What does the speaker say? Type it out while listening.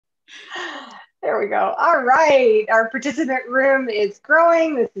we go. All right, our participant room is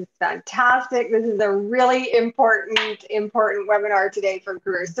growing. This is fantastic. This is a really important webinar today for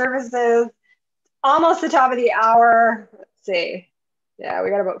career services. Almost the top of the hour. Let's see. Yeah, we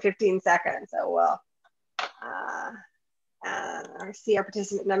got about 15 seconds, so we'll see our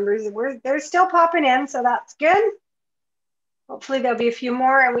participant numbers. They're still popping in, so that's good. Hopefully there'll be a few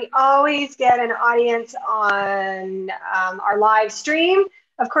more, and we always get an audience on our live stream.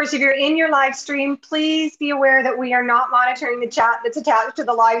 Of course, if you're in your live stream, please be aware that we are not monitoring the chat that's attached to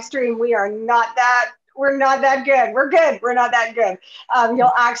the live stream. We're not that good. We're not that good.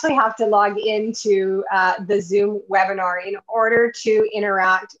 You'll actually have to log into the Zoom webinar in order to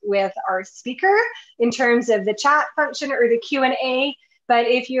interact with our speaker in terms of the chat function or the Q&A. But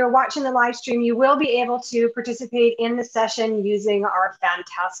if you're watching the live stream, you will be able to participate in the session using our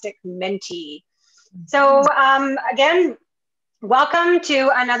fantastic Menti. So again, welcome to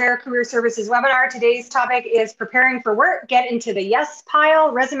another career services webinar. Today's topic is preparing for work. Get into the yes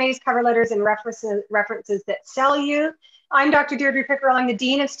pile, resumes, cover letters, and references that sell you. I'm Dr. Deirdre Pickerel. I'm the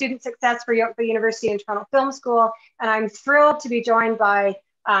Dean of Student Success for YoCareer University and Toronto Film School, and I'm thrilled to be joined by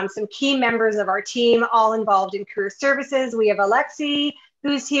some key members of our team, all involved in career services. We have Alexi,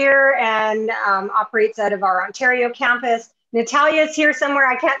 who's here and operates out of our Ontario campus. Natalia's here somewhere.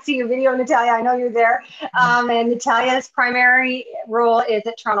 I can't see your video, Natalia. I know you're there. And Natalia's primary role is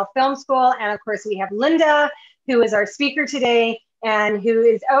at Toronto Film School. And of course, we have Linda, who is our speaker today and who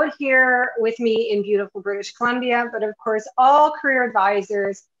is out here with me in beautiful British Columbia. But of course, all career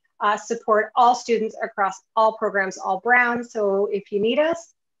advisors support all students across all programs, all brands. So if you need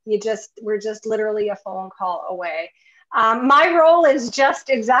us, we're just literally a phone call away. My role is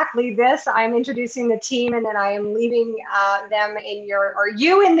just exactly this. I'm introducing the team and then I am leaving them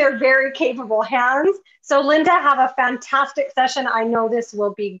in their very capable hands. So Linda, have a fantastic session. I know this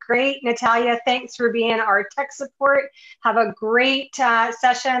will be great. Natalia, thanks for being our tech support. Have a great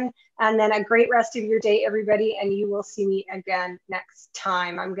session and then a great rest of your day, everybody. And you will see me again next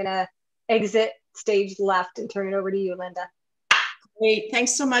time. I'm gonna exit stage left and turn it over to you, Linda. Great.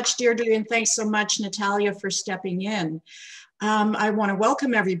 Thanks so much, Deirdre, and thanks so much, Natalia, for stepping in. I want to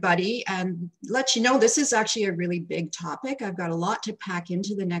welcome everybody and let you know this is actually a really big topic. I've got a lot to pack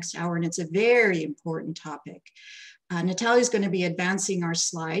into the next hour, and it's a very important topic. Natalia is going to be advancing our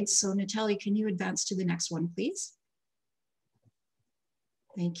slides. So Natalia, can you advance to the next one, please?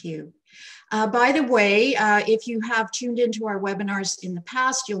 Thank you. By the way, if you have tuned into our webinars in the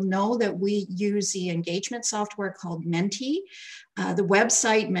past, you'll know that we use the engagement software called Menti. The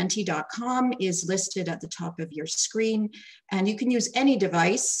website menti.com is listed at the top of your screen, and you can use any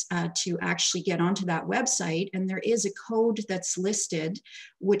device to actually get onto that website. And there is a code that's listed,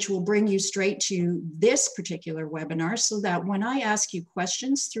 which will bring you straight to this particular webinar so that when I ask you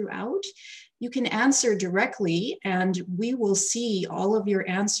questions throughout, you can answer directly and we will see all of your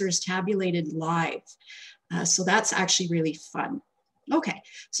answers tabulated live. So that's actually really fun. Okay,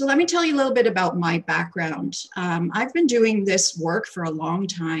 so let me tell you a little bit about my background. I've been doing this work for a long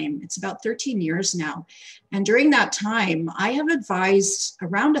time. It's about 13 years now. And during that time, I have advised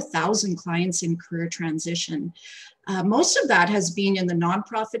around 1,000 clients in career transition. Most of that has been in the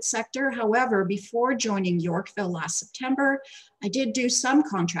nonprofit sector. However, before joining Yorkville last September, I did do some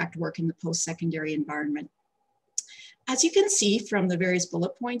contract work in the post-secondary environment. As you can see from the various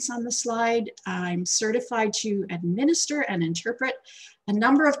bullet points on the slide, I'm certified to administer and interpret a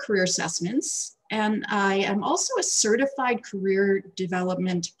number of career assessments, and I am also a certified career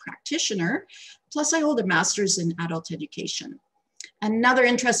development practitioner, plus I hold a master's in adult education. Another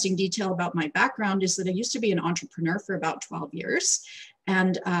interesting detail about my background is that I used to be an entrepreneur for about 12 years.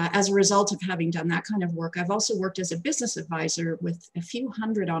 And as a result of having done that kind of work, I've also worked as a business advisor with a few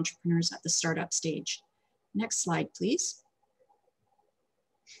hundred entrepreneurs at the startup stage. Next slide, please.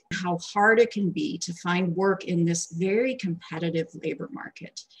 How hard it can be to find work in this very competitive labor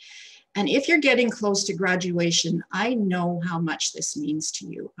market. And if you're getting close to graduation, I know how much this means to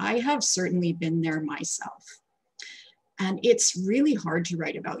you. I have certainly been there myself. And it's really hard to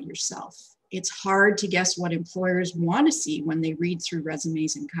write about yourself. It's hard to guess what employers want to see when they read through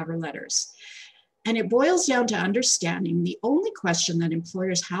resumes and cover letters. And it boils down to understanding the only question that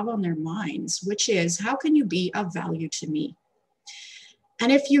employers have on their minds, which is, how can you be of value to me?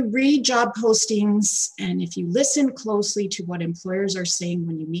 And if you read job postings and if you listen closely to what employers are saying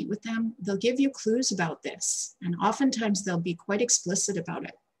when you meet with them, they'll give you clues about this. And oftentimes they'll be quite explicit about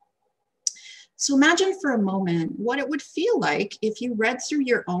it. So imagine for a moment what it would feel like if you read through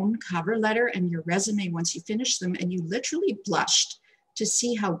your own cover letter and your resume once you finished them and you literally blushed to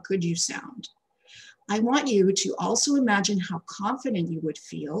see how good you sound. I want you to also imagine how confident you would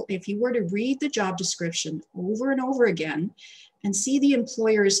feel if you were to read the job description over and over again and see the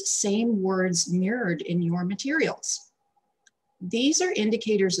employer's same words mirrored in your materials. These are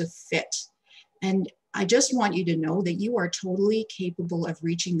indicators of fit. And I just want you to know that you are totally capable of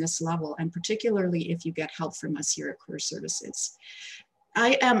reaching this level, and particularly if you get help from us here at Career Services.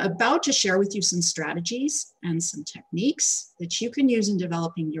 I am about to share with you some strategies and some techniques that you can use in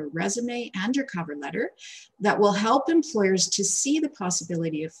developing your resume and your cover letter that will help employers to see the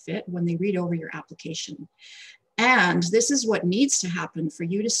possibility of fit when they read over your application. And this is what needs to happen for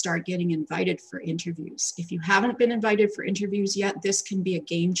you to start getting invited for interviews. If you haven't been invited for interviews yet, this can be a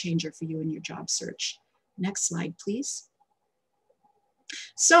game changer for you in your job search. Next slide, please.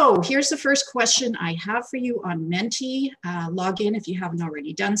 So here's the first question I have for you on Menti. Log in if you haven't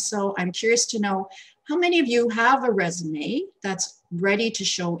already done so. I'm curious to know how many of you have a resume that's ready to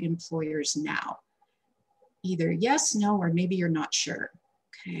show employers now? Either yes, no, or maybe you're not sure.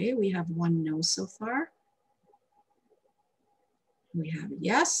 Okay, we have one no so far. We have a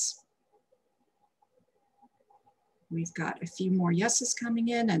yes. We've got a few more yeses coming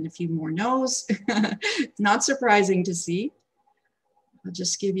in and a few more no's. Not surprising to see. I'll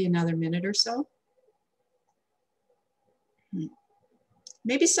just give you another minute or so.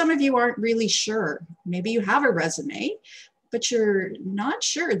 Maybe some of you aren't really sure. Maybe you have a resume, but you're not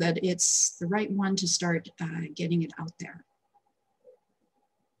sure that it's the right one to start getting it out there.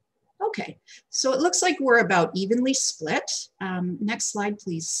 Okay, so it looks like we're about evenly split. Next slide,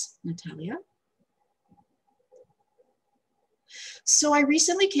 please, Natalia. So I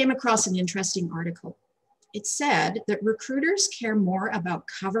recently came across an interesting article. It said that recruiters care more about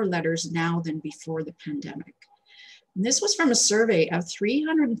cover letters now than before the pandemic. And this was from a survey of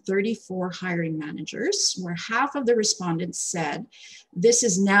 334 hiring managers, where half of the respondents said this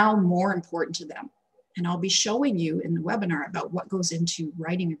is now more important to them. And I'll be showing you in the webinar about what goes into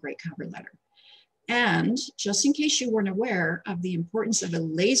writing a great cover letter. And just in case you weren't aware of the importance of a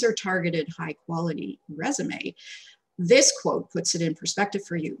laser-targeted, high-quality resume, this quote puts it in perspective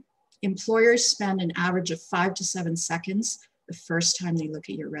for you. Employers spend an average of 5 to 7 seconds the first time they look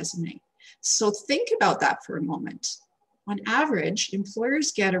at your resume. So think about that for a moment. On average,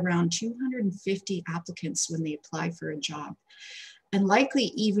 employers get around 250 applicants when they apply for a job, and likely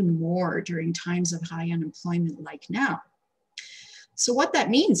even more during times of high unemployment like now. So what that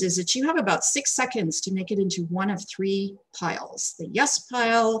means is that you have about 6 seconds to make it into one of 3 piles: the yes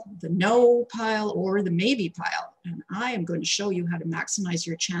pile, the no pile, or the maybe pile. And I am going to show you how to maximize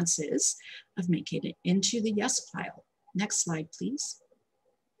your chances of making it into the yes pile. Next slide, please.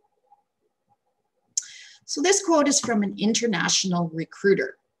 So this quote is from an international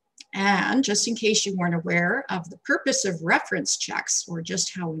recruiter. And just in case you weren't aware of the purpose of reference checks or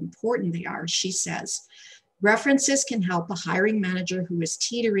just how important they are, she says, references can help a hiring manager who is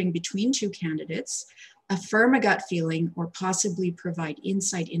teetering between 2 candidates affirm a gut feeling or possibly provide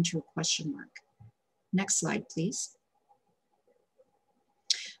insight into a question mark. Next slide, please.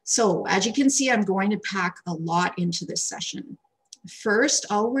 So as you can see, I'm going to pack a lot into this session. First,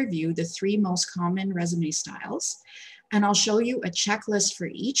 I'll review the 3 most common resume styles, and I'll show you a checklist for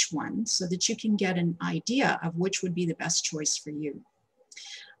each one so that you can get an idea of which would be the best choice for you.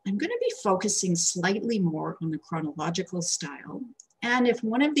 I'm going to be focusing slightly more on the chronological style. And if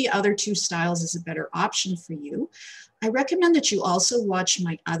one of the other 2 styles is a better option for you, I recommend that you also watch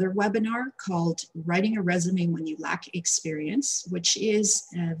my other webinar called Writing a Resume When You Lack Experience, which is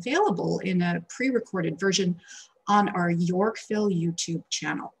available in a pre-recorded version on our Yorkville YouTube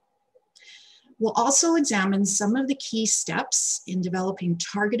channel. We'll also examine some of the key steps in developing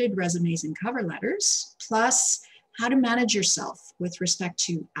targeted resumes and cover letters, plus how to manage yourself with respect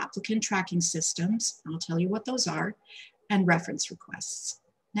to applicant tracking systems, I'll tell you what those are, and reference requests.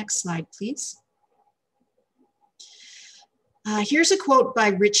 Next slide, please. Here's a quote by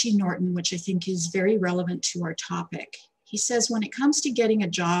Richie Norton, which I think is very relevant to our topic. He says, when it comes to getting a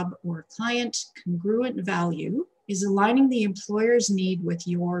job or a client, congruent value is aligning the employer's need with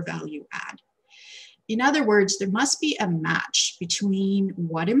your value add. In other words, there must be a match between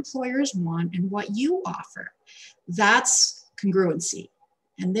what employers want and what you offer. That's congruency.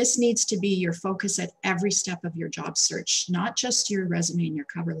 And this needs to be your focus at every step of your job search, not just your resume and your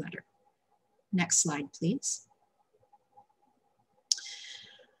cover letter. Next slide, please.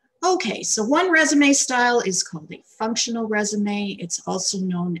 Okay, so one resume style is called a functional resume. It's also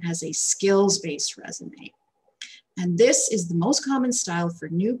known as a skills-based resume. And this is the most common style for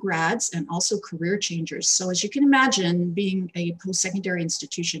new grads and also career changers. So as you can imagine, being a post-secondary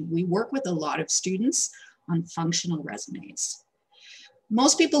institution, we work with a lot of students on functional resumes.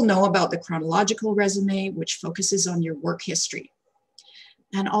 Most people know about the chronological resume, which focuses on your work history.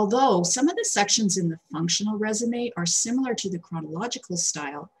 And although some of the sections in the functional resume are similar to the chronological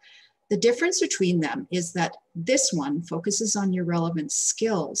style, the difference between them is that this one focuses on your relevant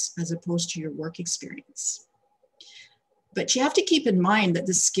skills as opposed to your work experience. But you have to keep in mind that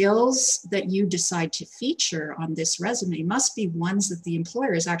the skills that you decide to feature on this resume must be ones that the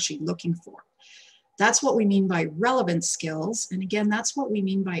employer is actually looking for. That's what we mean by relevant skills. And again, that's what we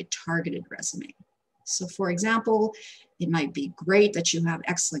mean by a targeted resume. So for example, it might be great that you have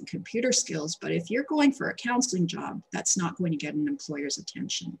excellent computer skills, but if you're going for a counseling job, that's not going to get an employer's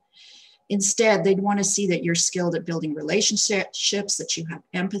attention. Instead, they'd want to see that you're skilled at building relationships, that you have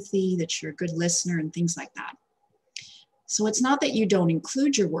empathy, that you're a good listener, and things like that. So it's not that you don't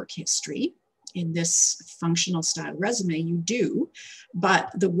include your work history in this functional style resume, you do,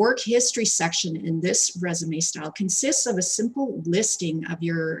 but the work history section in this resume style consists of a simple listing of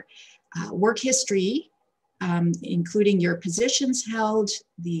your work history, including your positions held,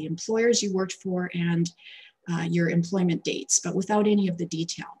 the employers you worked for, and your employment dates, but without any of the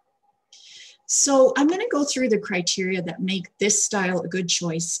detail. So I'm going to go through the criteria that make this style a good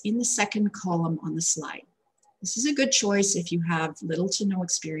choice in the second column on the slide. This is a good choice if you have little to no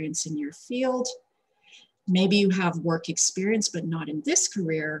experience in your field. Maybe you have work experience, but not in this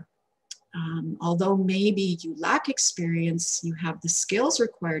career. Although maybe you lack experience, you have the skills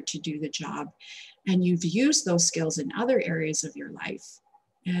required to do the job, and you've used those skills in other areas of your life.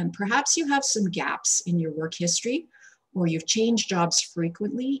 And perhaps you have some gaps in your work history, or you've changed jobs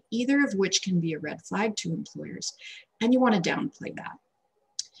frequently, either of which can be a red flag to employers, and you want to downplay that.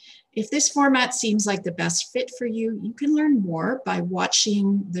 If this format seems like the best fit for you, you can learn more by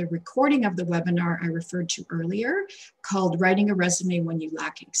watching the recording of the webinar I referred to earlier, called Writing a Resume When You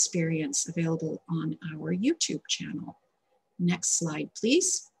Lack Experience, available on our YouTube channel. Next slide,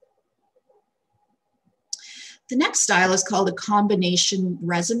 please. The next style is called a combination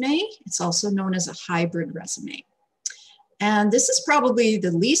resume. It's also known as a hybrid resume. And this is probably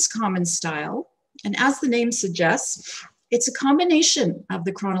the least common style. And as the name suggests, it's a combination of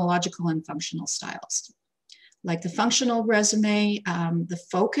the chronological and functional styles. Like the functional resume, the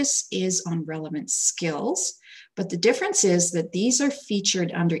focus is on relevant skills, but the difference is that these are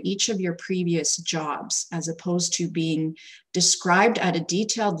featured under each of your previous jobs, as opposed to being described at a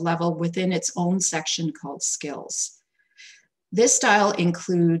detailed level within its own section called skills. This style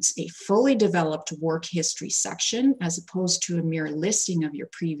includes a fully developed work history section, as opposed to a mere listing of your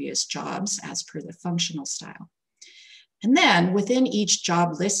previous jobs as per the functional style. And then within each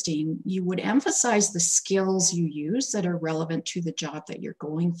job listing, you would emphasize the skills you use that are relevant to the job that you're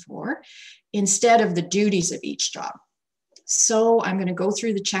going for, instead of the duties of each job. So I'm going to go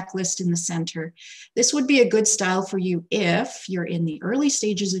through the checklist in the center. This would be a good style for you if you're in the early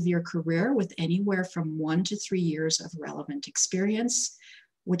stages of your career with anywhere from 1 to 3 years of relevant experience,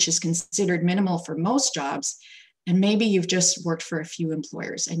 which is considered minimal for most jobs. And maybe you've just worked for a few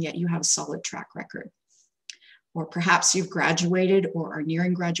employers and yet you have a solid track record. Or perhaps you've graduated or are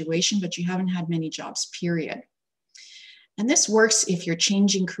nearing graduation, but you haven't had many jobs, period. And this works if you're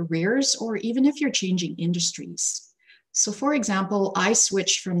changing careers or even if you're changing industries. So for example, I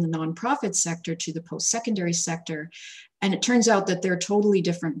switched from the nonprofit sector to the post-secondary sector, and it turns out that they're totally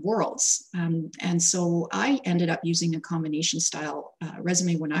different worlds. And so I ended up using a combination style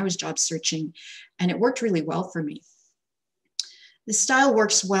resume when I was job searching, and it worked really well for me. This style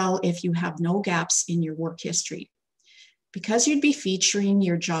works well if you have no gaps in your work history. Because you'd be featuring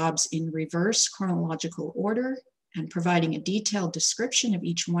your jobs in reverse chronological order and providing a detailed description of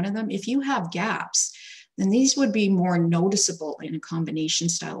each one of them, if you have gaps, then these would be more noticeable in a combination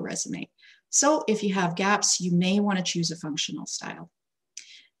style resume. So if you have gaps, you may want to choose a functional style.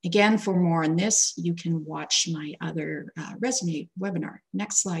 Again, for more on this, you can watch my other resume webinar.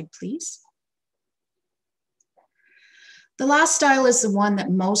 Next slide, please. The last style is the one that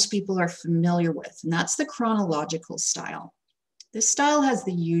most people are familiar with, and that's the chronological style. This style has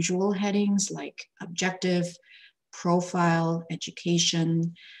the usual headings like objective, profile,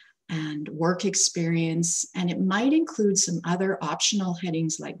 education, and work experience, and it might include some other optional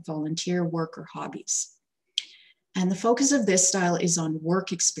headings like volunteer work or hobbies. And the focus of this style is on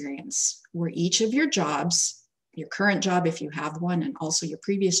work experience, where each of your jobs, your current job if you have one, and also your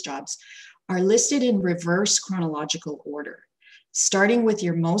previous jobs, are listed in reverse chronological order, starting with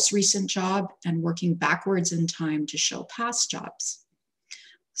your most recent job and working backwards in time to show past jobs.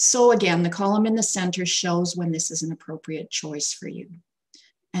 So again, the column in the center shows when this is an appropriate choice for you.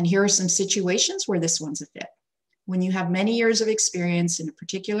 And here are some situations where this one's a fit. When you have many years of experience in a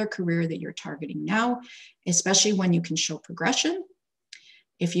particular career that you're targeting now, especially when you can show progression,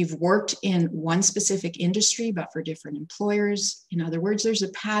 If you've worked in one specific industry, but for different employers, in other words, there's a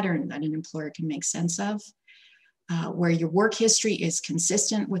pattern that an employer can make sense of, where your work history is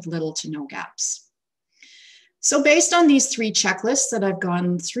consistent with little to no gaps. So based on these 3 checklists that I've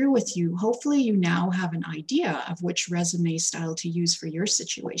gone through with you, hopefully you now have an idea of which resume style to use for your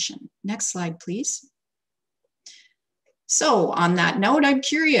situation. Next slide, please. So on that note, I'm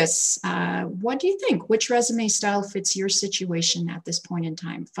curious, what do you think? Which resume style fits your situation at this point in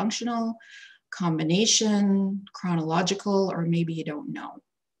time? Functional, combination, chronological, or maybe you don't know?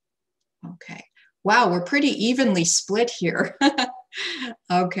 Okay. Wow, we're pretty evenly split here.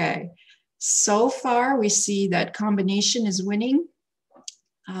 Okay. So far, we see that combination is winning.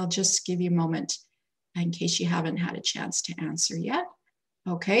 I'll just give you a moment in case you haven't had a chance to answer yet.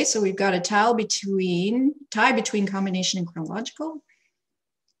 Okay, so we've got a tie between combination and chronological.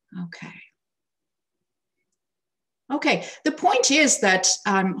 Okay. Okay, the point is that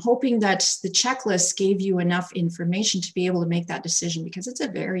I'm hoping that the checklist gave you enough information to be able to make that decision, because it's a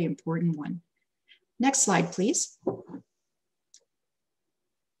very important one. Next slide, please.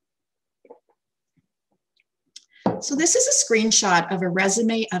 So this is a screenshot of a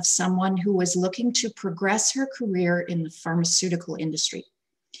resume of someone who was looking to progress her career in the pharmaceutical industry.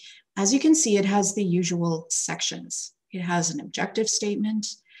 As you can see, it has the usual sections. It has an objective statement.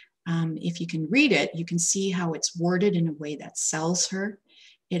 If you can read it, you can see how it's worded in a way that sells her.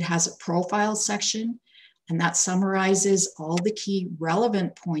 It has a profile section, and that summarizes all the key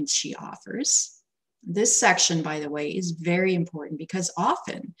relevant points she offers. This section, by the way, is very important because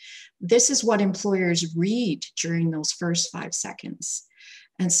often this is what employers read during those first 5 seconds.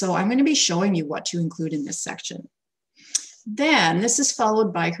 And so I'm going to be showing you what to include in this section. Then this is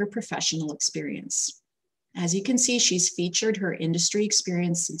followed by her professional experience. As you can see, she's featured her industry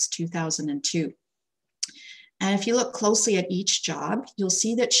experience since 2002. And if you look closely at each job, you'll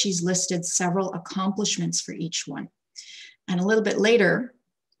see that she's listed several accomplishments for each one. And a little bit later,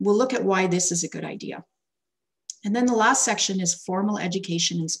 we'll look at why this is a good idea. And then the last section is formal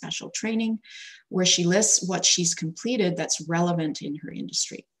education and special training, where she lists what she's completed that's relevant in her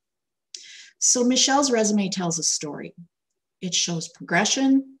industry. So Michelle's resume tells a story. It shows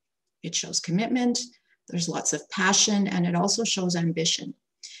progression, it shows commitment, there's lots of passion, and it also shows ambition.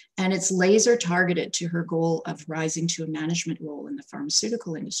 And it's laser targeted to her goal of rising to a management role in the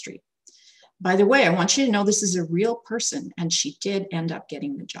pharmaceutical industry. By the way, I want you to know this is a real person, and she did end up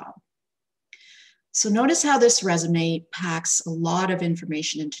getting the job. So notice how this resume packs a lot of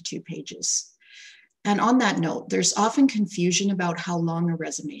information into 2 pages. And on that note, there's often confusion about how long a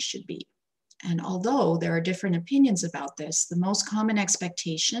resume should be. And although there are different opinions about this, the most common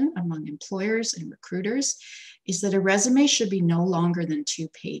expectation among employers and recruiters is that a resume should be no longer than 2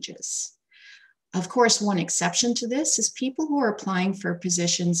 pages. Of course, one exception to this is people who are applying for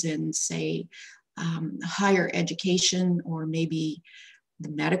positions in, say, higher education, or maybe the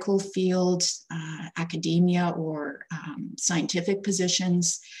medical field, academia, or scientific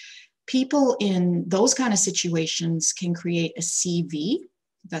positions. People in those kind of situations can create a CV.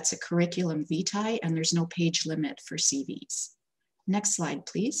 That's a curriculum vitae, and there's no page limit for CVs. Next slide,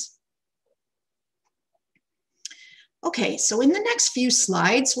 please. Okay, so in the next few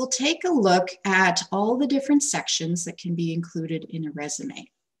slides, we'll take a look at all the different sections that can be included in a resume.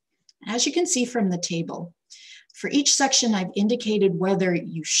 As you can see from the table, for each section, I've indicated whether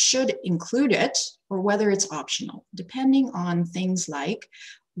you should include it or whether it's optional, depending on things like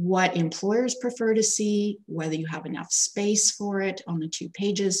what employers prefer to see, whether you have enough space for it on the 2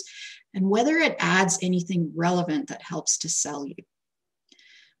 pages, and whether it adds anything relevant that helps to sell you.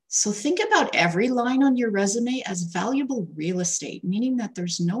 So think about every line on your resume as valuable real estate, meaning that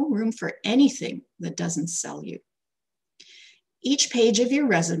there's no room for anything that doesn't sell you. Each page of your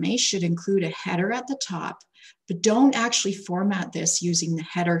resume should include a header at the top, but don't actually format this using the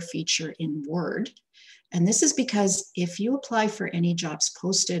header feature in Word. And this is because if you apply for any jobs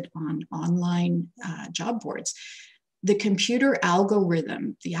posted on online job boards, the computer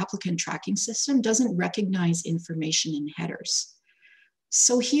algorithm, the applicant tracking system, doesn't recognize information in headers.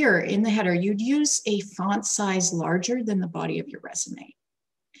 So here in the header, you'd use a font size larger than the body of your resume.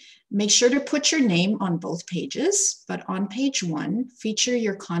 Make sure to put your name on both pages, but on page 1, feature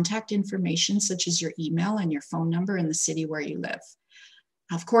your contact information such as your email and your phone number and the city where you live.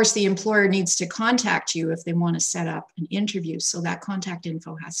 Of course, the employer needs to contact you if they want to set up an interview, so that contact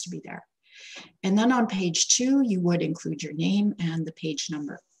info has to be there. And then on page 2, you would include your name and the page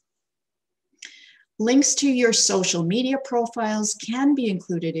number. Links to your social media profiles can be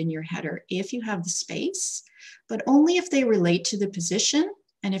included in your header if you have the space, but only if they relate to the position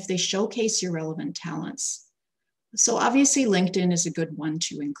and if they showcase your relevant talents. So obviously LinkedIn is a good one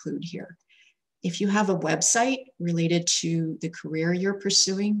to include here. If you have a website related to the career you're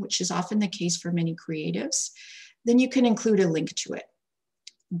pursuing, which is often the case for many creatives, then you can include a link to it.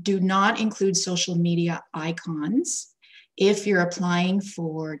 Do not include social media icons if you're applying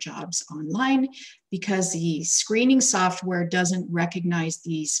for jobs online, because the screening software doesn't recognize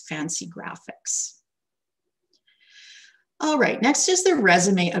these fancy graphics. All right, next is the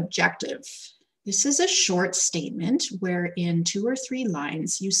resume objective. This is a short statement where in 2 or 3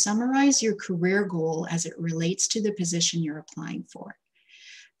 lines, you summarize your career goal as it relates to the position you're applying for.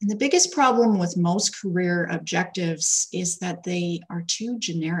 And the biggest problem with most career objectives is that they are too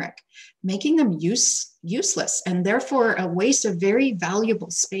generic, making them useless and therefore a waste of very valuable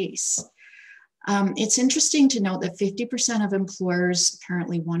space. It's interesting to note that 50% of employers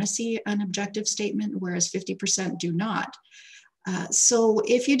apparently want to see an objective statement, whereas 50% do not. So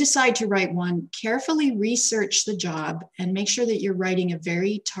if you decide to write one, carefully research the job and make sure that you're writing a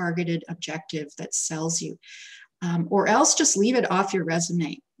very targeted objective that sells you, or else just leave it off your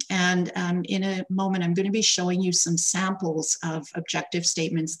resume. And in a moment, I'm going to be showing you some samples of objective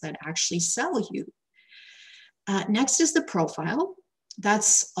statements that actually sell you. Next is the profile.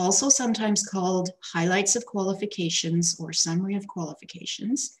 That's also sometimes called highlights of qualifications or summary of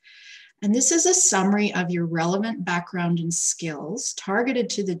qualifications. And this is a summary of your relevant background and skills targeted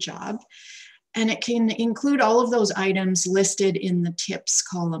to the job. And it can include all of those items listed in the tips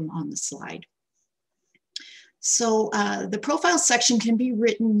column on the slide. So the profile section can be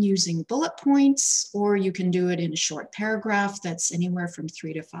written using bullet points, or you can do it in a short paragraph that's anywhere from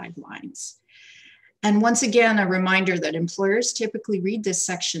 3 to 5 lines. And once again, a reminder that employers typically read this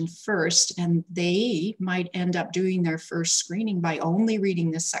section first, and they might end up doing their first screening by only reading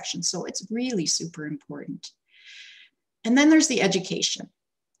this section. So it's really super important. And then there's the education.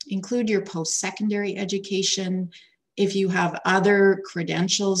 Include your post-secondary education. If you have other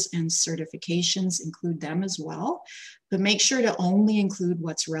credentials and certifications, include them as well, but make sure to only include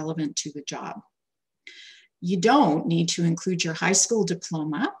what's relevant to the job. You don't need to include your high school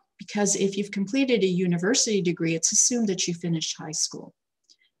diploma, because if you've completed a university degree, it's assumed that you finished high school.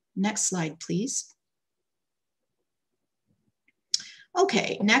 Next slide, please.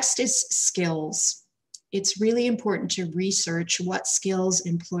 Okay, next is skills. It's really important to research what skills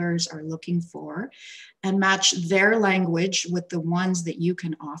employers are looking for and match their language with the ones that you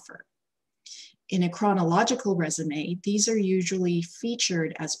can offer. In a chronological resume, these are usually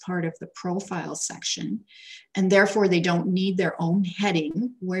featured as part of the profile section, and therefore they don't need their own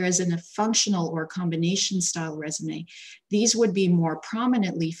heading, whereas in a functional or combination style resume, these would be more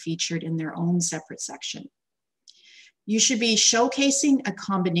prominently featured in their own separate section. You should be showcasing a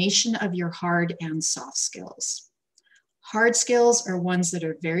combination of your hard and soft skills. Hard skills are ones that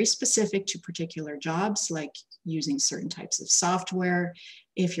are very specific to particular jobs, like using certain types of software,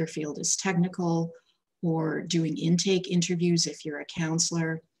 if your field is technical, or doing intake interviews if you're a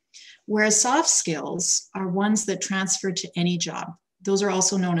counselor. Whereas soft skills are ones that transfer to any job. Those are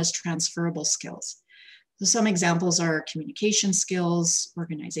also known as transferable skills. So some examples are communication skills,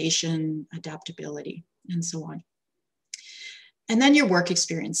 organization, adaptability, and so on. And then your work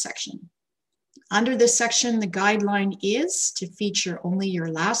experience section. Under this section, the guideline is to feature only your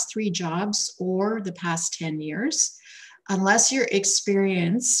last 3 jobs or the past 10 years, unless your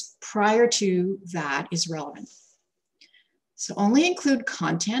experience prior to that is relevant. So only include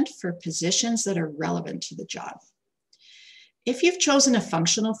content for positions that are relevant to the job. If you've chosen a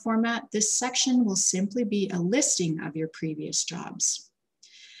functional format, this section will simply be a listing of your previous jobs.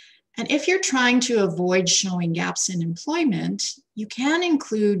 And if you're trying to avoid showing gaps in employment, you can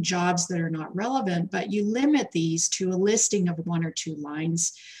include jobs that are not relevant, but you limit these to a listing of 1 or 2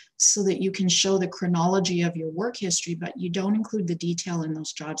 lines so that you can show the chronology of your work history, but you don't include the detail in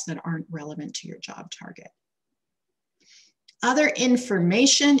those jobs that aren't relevant to your job target. Other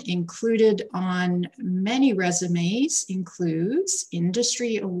information included on many resumes includes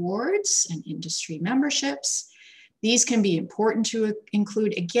industry awards and industry memberships. These can be important to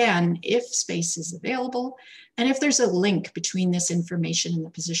include, again, if space is available, and if there's a link between this information and the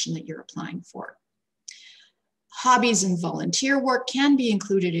position that you're applying for. Hobbies and volunteer work can be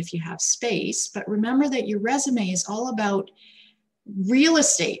included if you have space, but remember that your resume is all about real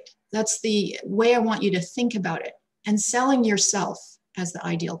estate. That's the way I want you to think about it, and selling yourself as the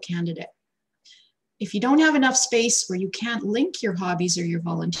ideal candidate. If you don't have enough space or you can't link your hobbies or your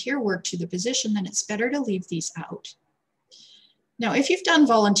volunteer work to the position, then it's better to leave these out. Now, if you've done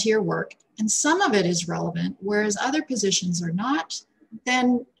volunteer work and some of it is relevant, whereas other positions are not,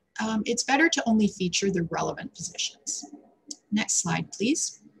 then it's better to only feature the relevant positions. Next slide,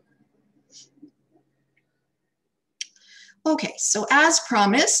 please. Okay, so as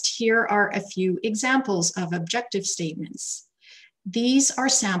promised, here are a few examples of objective statements. These are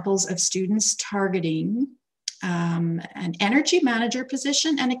samples of students targeting an energy manager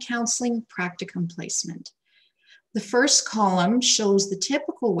position and a counseling practicum placement. The first column shows the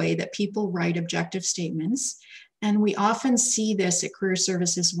typical way that people write objective statements, and we often see this at Career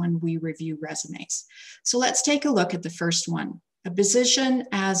Services when we review resumes. So let's take a look at the first one, a position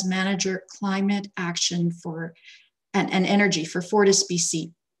as manager climate action for and energy for Fortis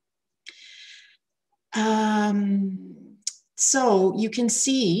BC. So you can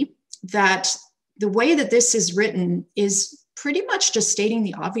see that the way that this is written is pretty much just stating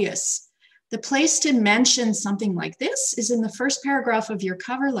the obvious. The place to mention something like this is in the first paragraph of your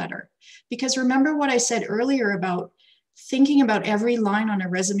cover letter. Because remember what I said earlier about thinking about every line on a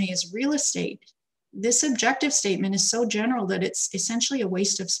resume as real estate. This objective statement is so general that it's essentially a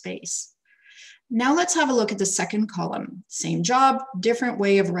waste of space. Now let's have a look at the second column. Same job, different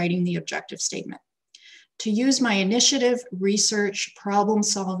way of writing the objective statement. To use my initiative, research, problem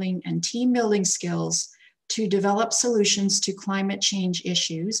solving, and team building skills to develop solutions to climate change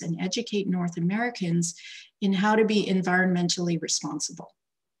issues and educate North Americans in how to be environmentally responsible.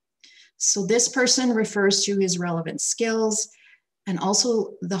 So this person refers to his relevant skills and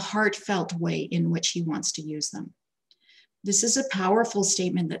also the heartfelt way in which he wants to use them. This is a powerful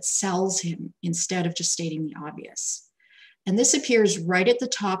statement that sells him instead of just stating the obvious. And this appears right at the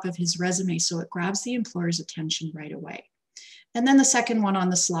top of his resume, so it grabs the employer's attention right away. And then the second one on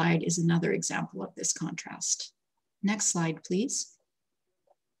the slide is another example of this contrast. Next slide, please.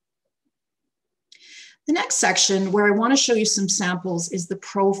 The next section where I want to show you some samples is the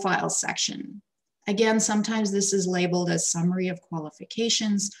profile section. Again, sometimes this is labeled as summary of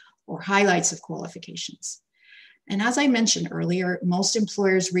qualifications or highlights of qualifications. And as I mentioned earlier, most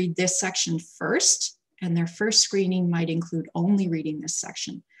employers read this section first, and their first screening might include only reading this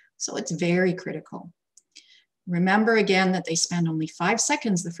section. So it's very critical. Remember again that they spend only 5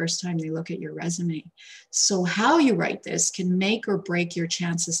 seconds the first time they look at your resume. So how you write this can make or break your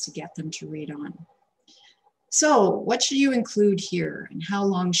chances to get them to read on. So what should you include here and how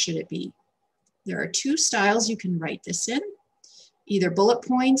long should it be? There are 2 styles you can write this in, either bullet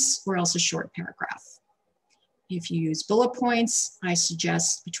points or else a short paragraph. If you use bullet points, I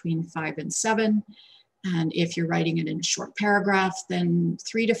suggest between 5 and 7. And if you're writing it in a short paragraph, then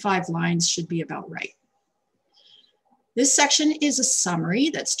 3 to 5 lines should be about right. This section is a summary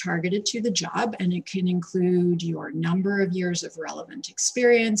that's targeted to the job, and it can include your number of years of relevant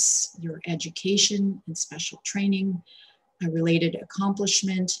experience, your education and special training, a related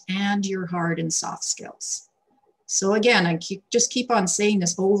accomplishment, and your hard and soft skills. So again, I just keep on saying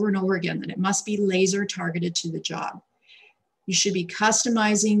this over and over again, that it must be laser targeted to the job. You should be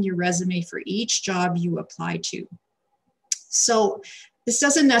customizing your resume for each job you apply to. So this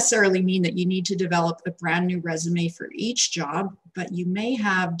doesn't necessarily mean that you need to develop a brand new resume for each job, but you may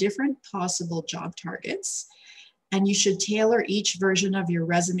have different possible job targets, and you should tailor each version of your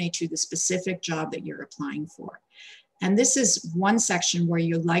resume to the specific job that you're applying for. And this is one section where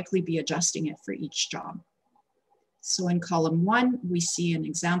you'll likely be adjusting it for each job. So in column 1, we see an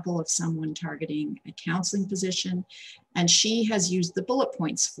example of someone targeting a counseling position, and she has used the bullet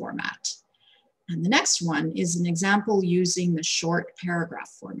points format. And the next one is an example using the short paragraph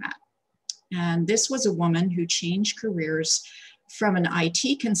format. And this was a woman who changed careers from an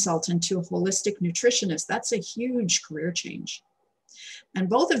IT consultant to a holistic nutritionist. That's a huge career change. And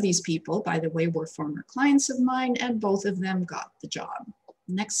both of these people, by the way, were former clients of mine, and both of them got the job.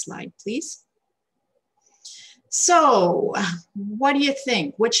 Next slide, please. So what do you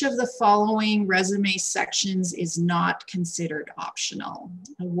think? Which of the following resume sections is not considered optional?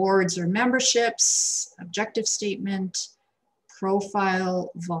 Awards or memberships, objective statement, profile,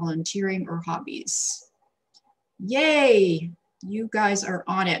 volunteering, or hobbies? Yay, you guys are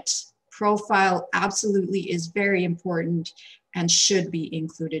on it. Profile absolutely is very important and should be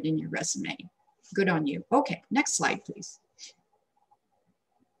included in your resume. Good on you. Okay, next slide, please.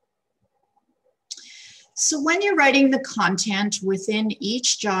 So when you're writing the content within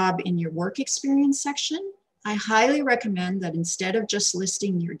each job in your work experience section, I highly recommend that instead of just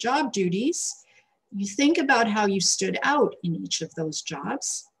listing your job duties, you think about how you stood out in each of those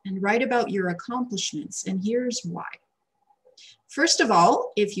jobs and write about your accomplishments. And here's why. First of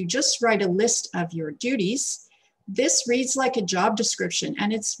all, if you just write a list of your duties, this reads like a job description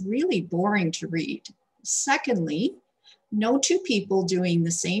and it's really boring to read. Secondly, no 2 people doing the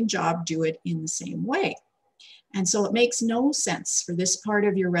same job do it in the same way. And so it makes no sense for this part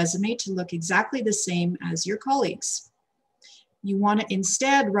of your resume to look exactly the same as your colleagues. You want to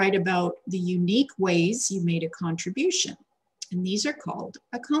instead write about the unique ways you made a contribution. And these are called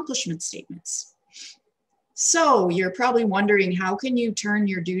accomplishment statements. So you're probably wondering, how can you turn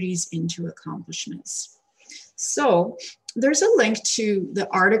your duties into accomplishments? So there's a link to the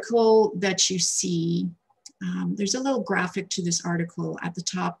article that you see. There's a little graphic to this article at the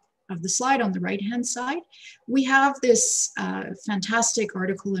top of the slide on the right-hand side. We have this fantastic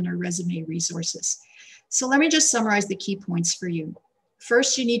article in our resume resources. So let me just summarize the key points for you.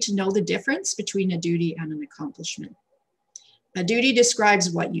 First, you need to know the difference between a duty and an accomplishment. A duty describes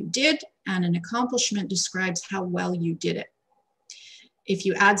what you did, and an accomplishment describes how well you did it. If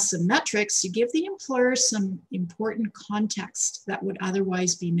you add some metrics, you give the employer some important context that would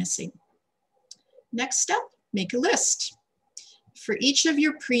otherwise be missing. Next step, make a list. For each of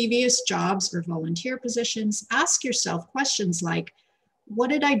your previous jobs or volunteer positions, ask yourself questions like, what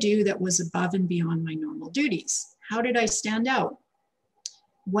did I do that was above and beyond my normal duties? How did I stand out?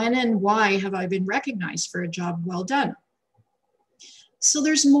 When and why have I been recognized for a job well done? So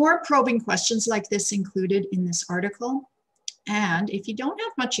there's more probing questions like this included in this article. And if you don't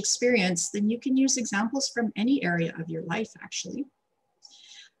have much experience, then you can use examples from any area of your life, actually.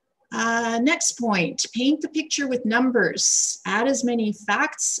 Next point, paint the picture with numbers. Add as many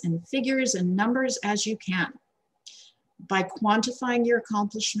facts and figures and numbers as you can. By quantifying your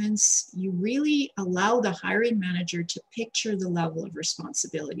accomplishments, you really allow the hiring manager to picture the level of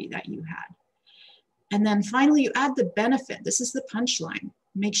responsibility that you had. And then finally, you add the benefit. This is the punchline.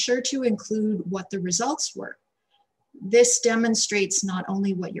 Make sure to include what the results were. This demonstrates not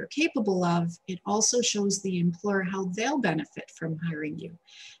only what you're capable of, it also shows the employer how they'll benefit from hiring you.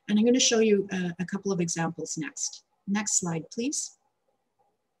 And I'm going to show you a couple of examples next. Next slide, please.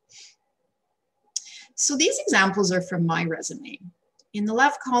 So these examples are from my resume. In the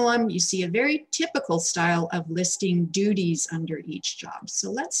left column, you see a very typical style of listing duties under each job.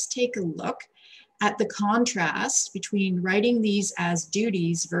 So let's take a look at the contrast between writing these as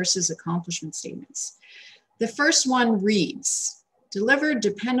duties versus accomplishment statements. The first one reads, deliver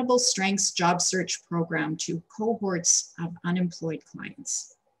dependable strengths job search program to cohorts of unemployed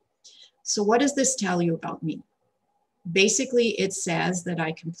clients. So what does this tell you about me? Basically, it says that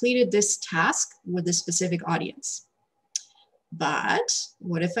I completed this task with a specific audience. But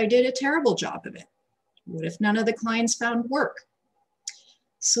what if I did a terrible job of it? What if none of the clients found work?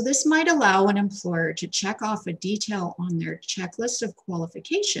 So this might allow an employer to check off a detail on their checklist of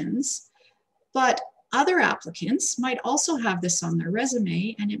qualifications, but other applicants might also have this on their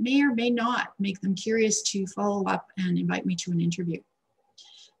resume, and it may or may not make them curious to follow up and invite me to an interview.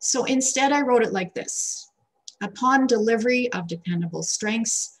 So instead, I wrote it like this. Upon delivery of dependable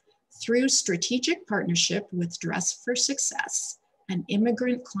strengths through strategic partnership with Dress for Success, an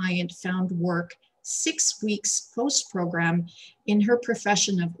immigrant client found work 6 weeks post-program in her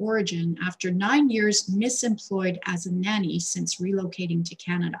profession of origin after 9 years misemployed as a nanny since relocating to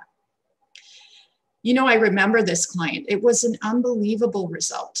Canada. You know, I remember this client. It was an unbelievable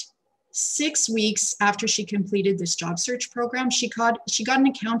result. 6 weeks after she completed this job search program, she got an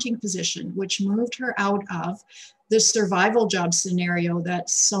accounting position, which moved her out of the survival job scenario that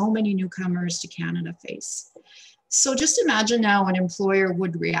so many newcomers to Canada face. So just imagine now an employer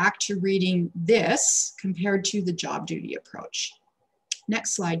would react to reading this compared to the job duty approach.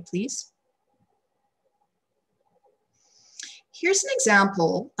 Next slide, please. Here's an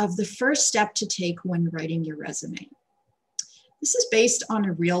example of the first step to take when writing your resume. This is based on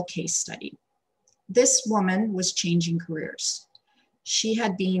a real case study. This woman was changing careers. She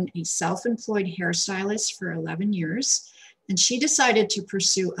had been a self-employed hairstylist for 11 years, and she decided to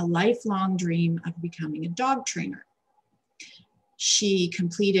pursue a lifelong dream of becoming a dog trainer. She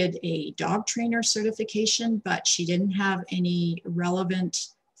completed a dog trainer certification, but she didn't have any relevant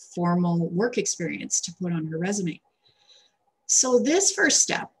formal work experience to put on her resume. So this first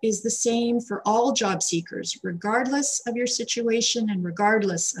step is the same for all job seekers, regardless of your situation and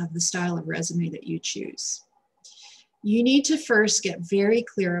regardless of the style of resume that you choose. You need to first get very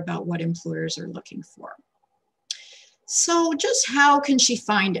clear about what employers are looking for. So just how can she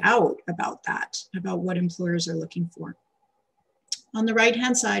find out about that, about what employers are looking for? On the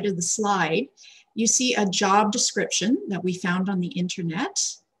right-hand side of the slide, you see a job description that we found on the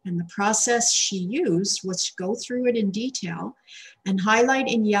internet. And the process she used was to go through it in detail and highlight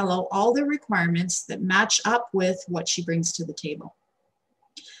in yellow all the requirements that match up with what she brings to the table.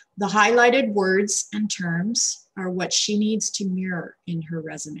 The highlighted words and terms are what she needs to mirror in her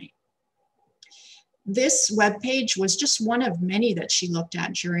resume. This webpage was just one of many that she looked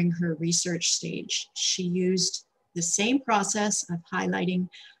at during her research stage. She used the same process of highlighting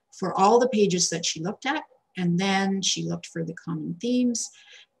for all the pages that she looked at, and then she looked for the common themes.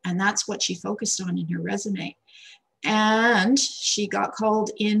 And that's what she focused on in her resume. And she got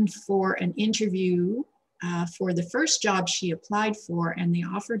called in for an interview for the first job she applied for, and they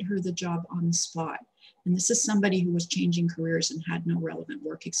offered her the job on the spot. And this is somebody who was changing careers and had no relevant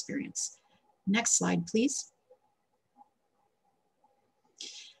work experience. Next slide, please.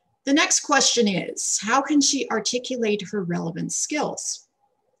 The next question is, how can she articulate her relevant skills?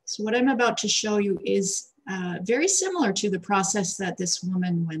 So what I'm about to show you is very similar to the process that this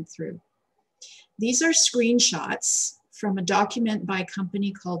woman went through. These are screenshots from a document by a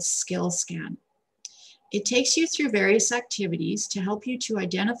company called SkillScan. It takes you through various activities to help you to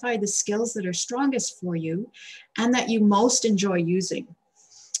identify the skills that are strongest for you and that you most enjoy using.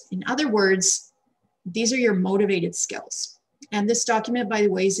 In other words, these are your motivated skills. And this document, by the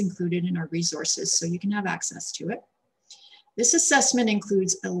way, is included in our resources, so you can have access to it. This assessment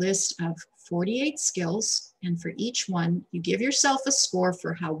includes a list of 48 skills, and for each one, you give yourself a score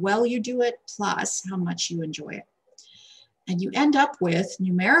for how well you do it, plus how much you enjoy it. And you end up with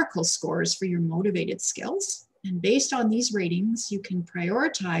numerical scores for your motivated skills. And based on these ratings, you can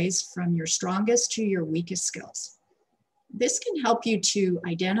prioritize from your strongest to your weakest skills. This can help you to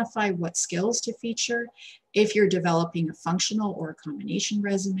identify what skills to feature if you're developing a functional or a combination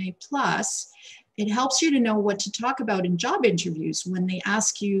resume. Plus, it helps you to know what to talk about in job interviews when they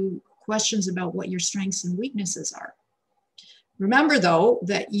ask you questions about what your strengths and weaknesses are. Remember, though,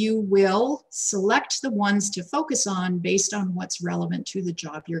 that you will select the ones to focus on based on what's relevant to the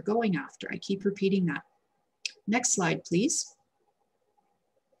job you're going after. I keep repeating that. Next slide, please.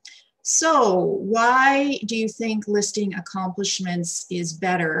 So why do you think listing accomplishments is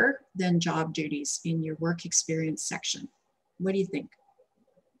better than job duties in your work experience section? What do you think?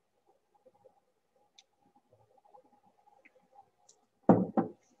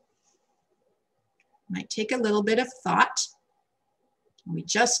 Might take a little bit of thought. We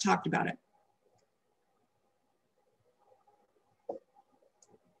just talked about it.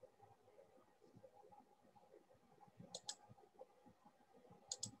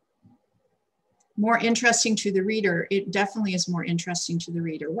 More interesting to the reader. It definitely is more interesting to the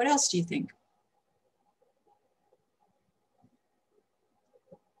reader. What else do you think?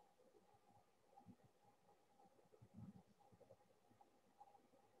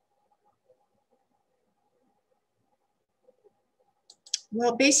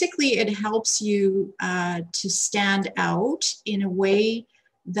 Well, basically, it helps you to stand out in a way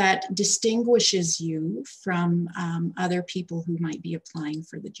that distinguishes you from other people who might be applying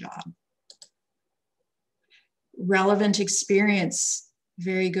for the job. Relevant experience,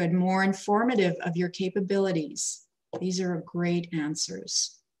 very good. More informative of your capabilities. These are great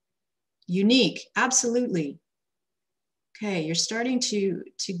answers. Unique, absolutely. Okay, you're starting to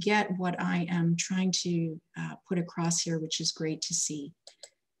get what I am trying to put across here, which is great to see.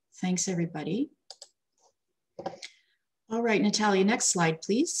 Thanks, everybody. All right, Natalia, next slide,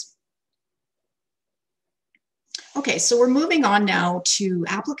 please. Okay, so we're moving on now to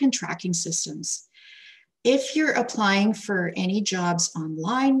applicant tracking systems. If you're applying for any jobs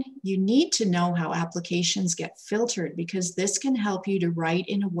online, you need to know how applications get filtered because this can help you to write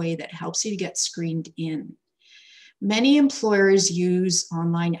in a way that helps you to get screened in. Many employers use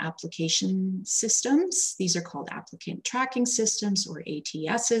online application systems. These are called applicant tracking systems or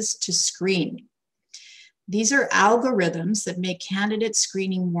ATSs to screen. These are algorithms that make candidate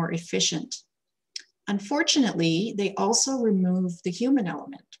screening more efficient. Unfortunately, they also remove the human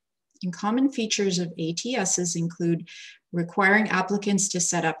element. And common features of ATSs include requiring applicants to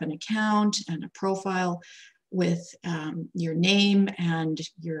set up an account and a profile with your name and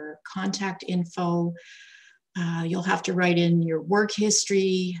your contact info. You'll have to write in your work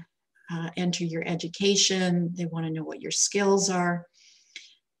history, enter your education. They want to know what your skills are.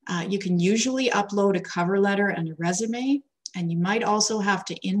 You can usually upload a cover letter and a resume, and you might also have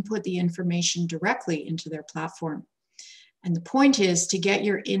to input the information directly into their platform. And the point is to get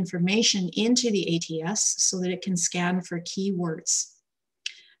your information into the ATS so that it can scan for keywords.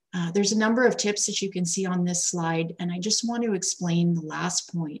 There's a number of tips that you can see on this slide, and I just want to explain the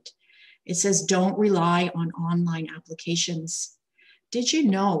last point. It says, don't rely on online applications. Did you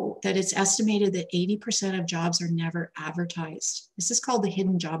know that it's estimated that 80% of jobs are never advertised? This is called the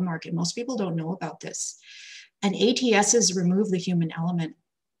hidden job market. Most people don't know about this. And ATSs remove the human element.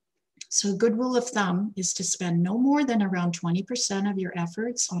 So a good rule of thumb is to spend no more than around 20% of your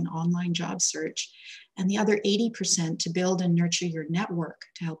efforts on online job search, and the other 80% to build and nurture your network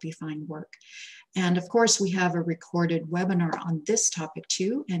to help you find work. And of course, we have a recorded webinar on this topic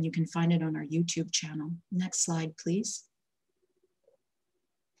too, and you can find it on our YouTube channel. Next slide, please.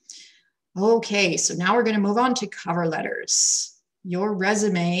 Okay, so now we're going to move on to cover letters. Your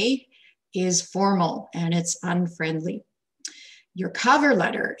resume is formal and it's unfriendly. Your cover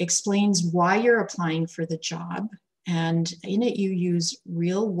letter explains why you're applying for the job, and in it you use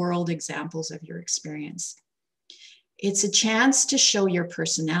real-world examples of your experience. It's a chance to show your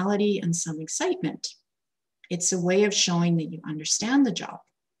personality and some excitement. It's a way of showing that you understand the job.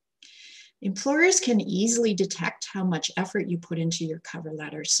 Employers can easily detect how much effort you put into your cover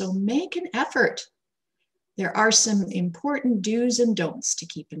letter, so make an effort. There are some important do's and don'ts to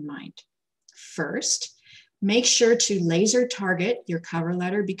keep in mind. First, make sure to laser target your cover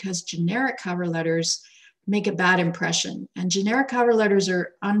letter because generic cover letters make a bad impression, and generic cover letters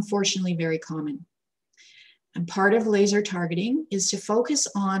are unfortunately very common. And part of laser targeting is to focus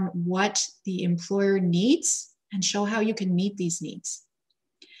on what the employer needs and show how you can meet these needs.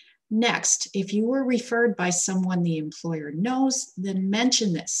 Next, if you were referred by someone the employer knows, then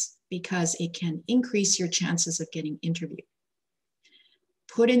mention this because it can increase your chances of getting interviewed.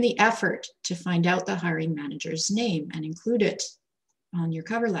 Put in the effort to find out the hiring manager's name and include it on your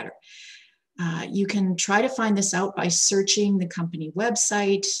cover letter. You can try to find this out by searching the company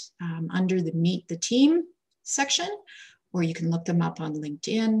website under the Meet the Team section, or you can look them up on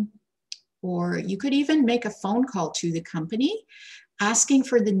LinkedIn, or you could even make a phone call to the company asking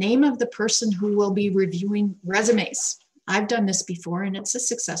for the name of the person who will be reviewing resumes. I've done this before and it's a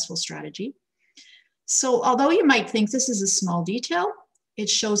successful strategy. So although you might think this is a small detail, it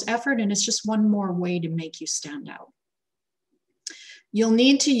shows effort and it's just one more way to make you stand out. You'll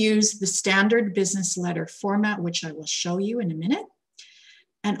need to use the standard business letter format, which I will show you in a minute.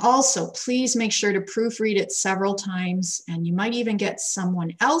 And also, please make sure to proofread it several times, and you might even get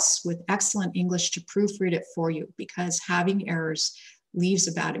someone else with excellent English to proofread it for you because having errors leaves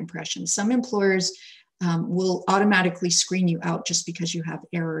a bad impression. Some employers will automatically screen you out just because you have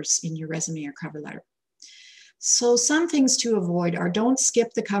errors in your resume or cover letter. So some things to avoid are don't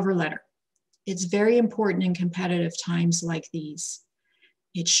skip the cover letter. It's very important in competitive times like these.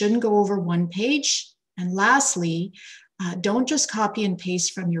 It shouldn't go over one page. And lastly, don't just copy and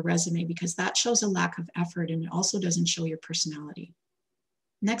paste from your resume because that shows a lack of effort and it also doesn't show your personality.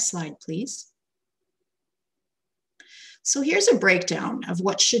 Next slide, please. So here's a breakdown of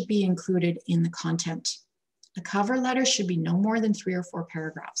what should be included in the content. A cover letter should be no more than 3 or 4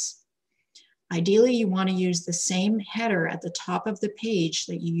 paragraphs. Ideally, you want to use the same header at the top of the page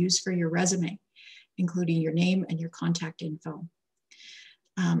that you use for your resume, including your name and your contact info.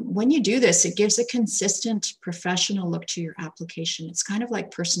 When you do this, it gives a consistent professional look to your application. It's kind of like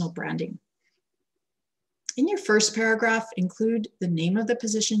personal branding. In your first paragraph, include the name of the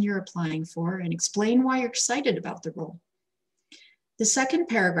position you're applying for and explain why you're excited about the role. The second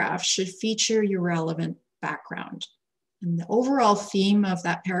paragraph should feature your relevant background. And the overall theme of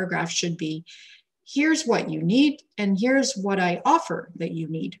that paragraph should be, here's what you need and here's what I offer that you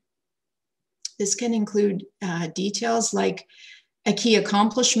need. This can include details like a key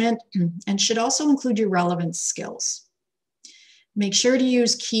accomplishment and should also include your relevant skills. Make sure to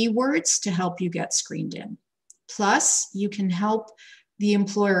use keywords to help you get screened in. Plus, you can help the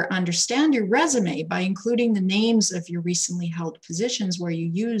employer understand your resume by including the names of your recently held positions where you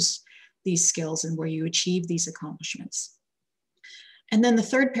use these skills and where you achieve these accomplishments. And then the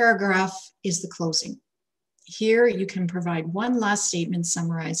third paragraph is the closing. Here you can provide one last statement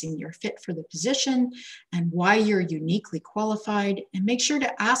summarizing your fit for the position and why you're uniquely qualified, and make sure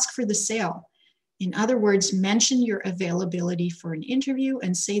to ask for the sale. In other words, mention your availability for an interview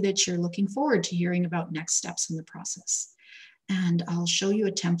and say that you're looking forward to hearing about next steps in the process. And I'll show you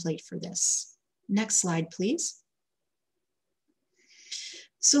a template for this. Next slide, please.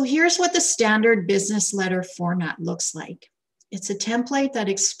 So here's what the standard business letter format looks like. It's a template that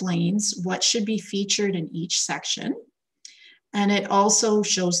explains what should be featured in each section, and it also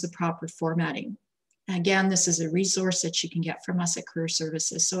shows the proper formatting. Again, this is a resource that you can get from us at Career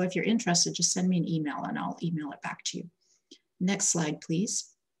Services. So if you're interested, just send me an email and I'll email it back to you. Next slide, please.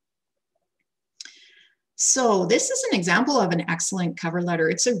 So this is an example of an excellent cover letter.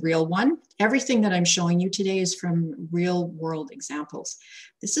 It's a real one. Everything that I'm showing you today is from real world examples.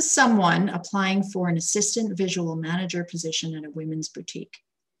 This is someone applying for an assistant visual manager position at a women's boutique.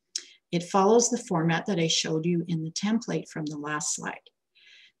 It follows the format that I showed you in the template from the last slide.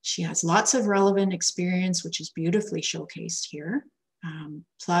 She has lots of relevant experience, which is beautifully showcased here.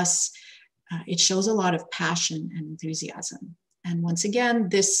 Plus, it shows a lot of passion and enthusiasm. And once again,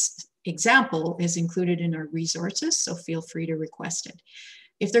 this example is included in our resources, so feel free to request it.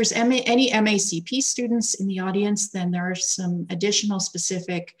 If there's any MACP students in the audience, then there are some additional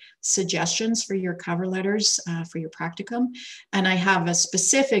specific suggestions for your cover letters for your practicum. And I have a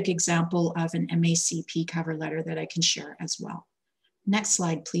specific example of an MACP cover letter that I can share as well. Next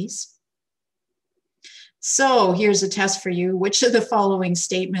slide, please. So here's a test for you. Which of the following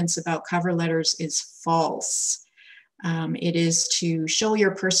statements about cover letters is false? It is to show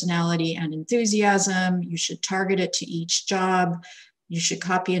your personality and enthusiasm. You should target it to each job. You should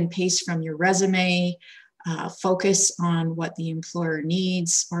copy and paste from your resume. Focus on what the employer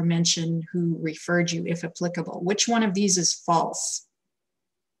needs, or mention who referred you if applicable. Which one of these is false?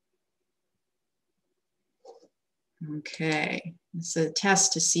 Okay, it's a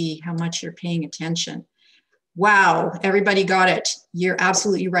test to see how much you're paying attention. Wow, everybody got it. You're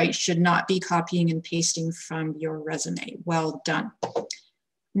absolutely right. Should not be copying and pasting from your resume. Well done.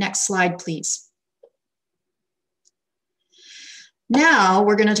 Next slide, please. Now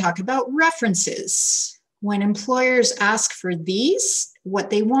we're going to talk about references. When employers ask for these, what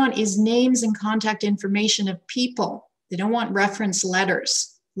they want is names and contact information of people. They don't want reference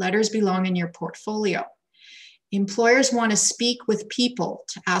letters. Letters belong in your portfolio. Employers want to speak with people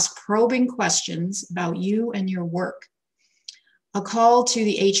to ask probing questions about you and your work. A call to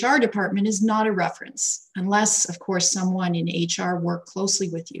the HR department is not a reference, unless, of course, someone in HR worked closely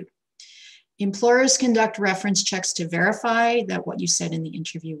with you. Employers conduct reference checks to verify that what you said in the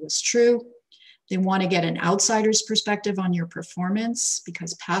interview was true. They want to get an outsider's perspective on your performance,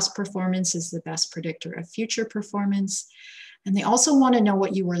 because past performance is the best predictor of future performance. And they also want to know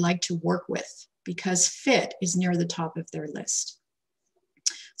what you were like to work with, because fit is near the top of their list.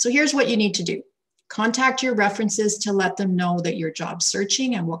 So here's what you need to do. Contact your references to let them know that you're job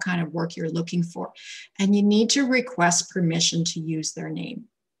searching and what kind of work you're looking for. And you need to request permission to use their name.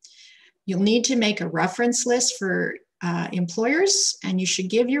 You'll need to make a reference list for employers, and you should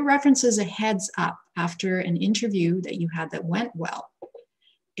give your references a heads up after an interview that you had that went well.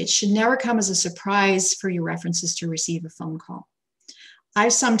 It should never come as a surprise for your references to receive a phone call.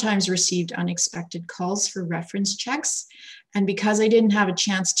 I've sometimes received unexpected calls for reference checks, and because I didn't have a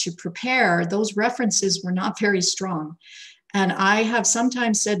chance to prepare, those references were not very strong. And I have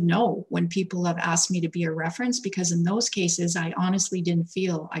sometimes said no when people have asked me to be a reference, because in those cases, I honestly didn't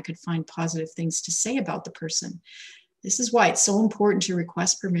feel I could find positive things to say about the person. This is why it's so important to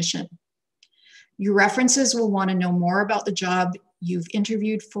request permission. Your references will want to know more about the job you've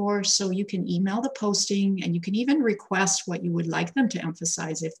interviewed for, so you can email the posting, and you can even request what you would like them to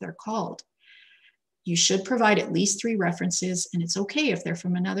emphasize if they're called. You should provide at least 3 references, and it's okay if they're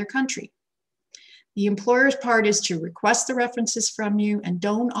from another country. The employer's part is to request the references from you and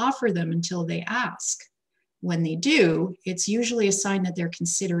don't offer them until they ask. When they do, it's usually a sign that they're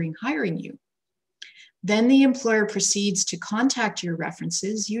considering hiring you. Then the employer proceeds to contact your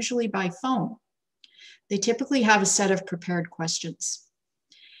references, usually by phone. They typically have a set of prepared questions.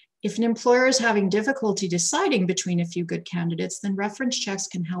 If an employer is having difficulty deciding between a few good candidates, then reference checks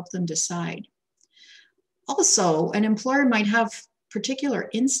can help them decide. Also, an employer might have particular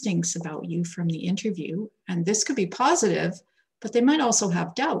instincts about you from the interview, and this could be positive, but they might also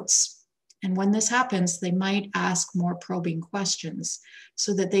have doubts. And when this happens, they might ask more probing questions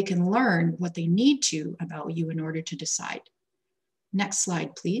so that they can learn what they need to about you in order to decide. Next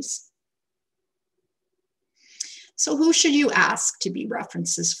slide, please. So who should you ask to be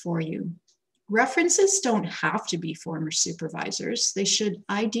references for you? References don't have to be former supervisors. They should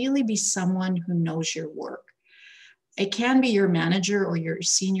ideally be someone who knows your work. It can be your manager or your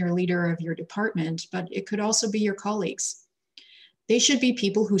senior leader of your department, but it could also be your colleagues. They should be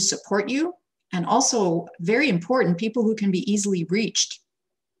people who support you, and also, very important, people who can be easily reached.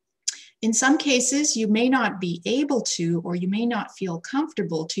 In some cases, you may not be able to, or you may not feel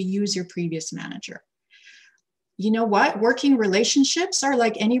comfortable to use your previous manager. You know what? Working relationships are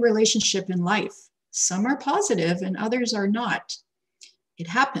like any relationship in life. Some are positive and others are not. It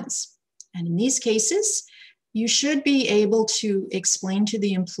happens. And in these cases, you should be able to explain to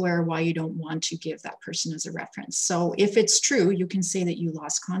the employer why you don't want to give that person as a reference. So if it's true, you can say that you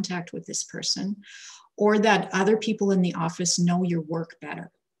lost contact with this person, or that other people in the office know your work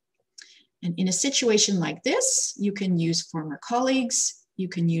better. And in a situation like this, you can use former colleagues, you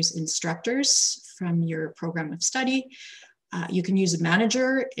can use instructors from your program of study, you can use a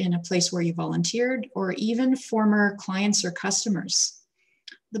manager in a place where you volunteered, or even former clients or customers.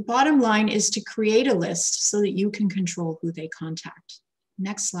 The bottom line is to create a list so that you can control who they contact.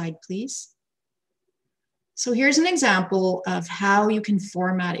 Next slide, please. So here's an example of how you can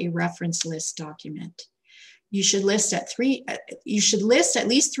format a reference list document. You should list at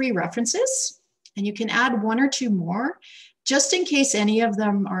least 3 references, and you can add 1 or 2 more, just in case any of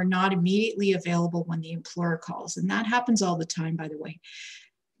them are not immediately available when the employer calls. And that happens all the time, by the way.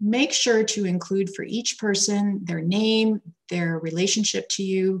 Make sure to include for each person their name, their relationship to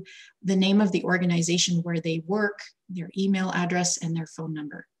you, the name of the organization where they work, their email address, and their phone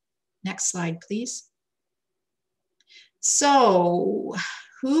number. Next slide, please. So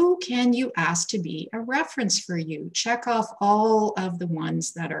who can you ask to be a reference for you? Check off all of the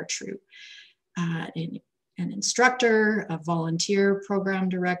ones that are true. An instructor, a volunteer program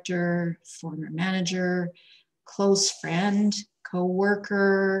director, former manager, close friend,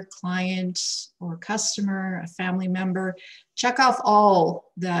 co-worker, client or customer, a family member. Check off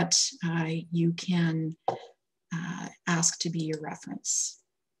all that you can ask to be your reference.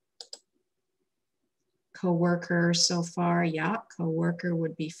 Co-worker so far, yeah, co-worker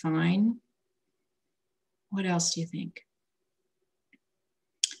would be fine. What else do you think?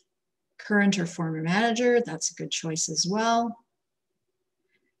 Current or former manager, that's a good choice as well.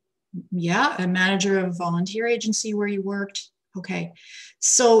 Yeah, a manager of a volunteer agency where you worked. Okay,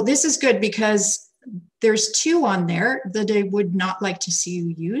 so this is good because there's 2 on there that I would not like to see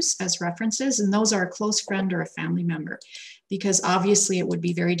you use as references, and those are a close friend or a family member, because obviously it would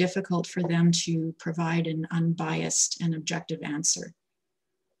be very difficult for them to provide an unbiased and objective answer.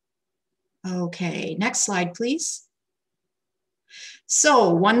 Okay, next slide, please. So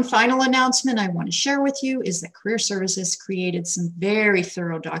one final announcement I want to share with you is that Career Services created some very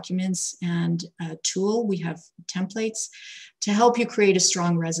thorough documents and a tool. We have templates to help you create a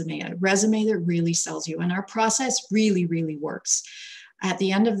strong resume that really sells you. And our process really, really works. At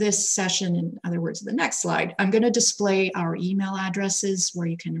the end of this session, in other words, the next slide, I'm going to display our email addresses where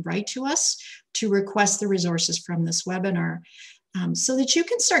you can write to us to request the resources from this webinar. So that you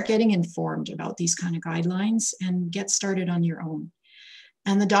can start getting informed about these kind of guidelines and get started on your own.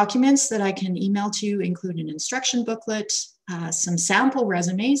 And the documents that I can email to you include an instruction booklet, some sample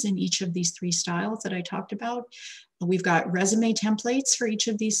resumes in each of these 3 styles that I talked about. We've got resume templates for each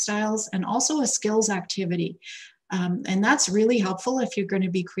of these styles and also a skills activity. And that's really helpful if you're going to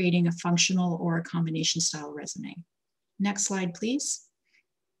be creating a functional or a combination style resume. Next slide, please.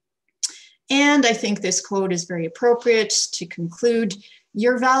 And I think this quote is very appropriate to conclude.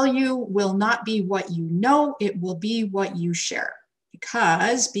 Your value will not be what you know, it will be what you share.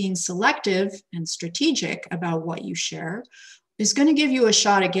 Because being selective and strategic about what you share is going to give you a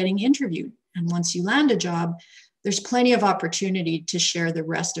shot at getting interviewed. And once you land a job, there's plenty of opportunity to share the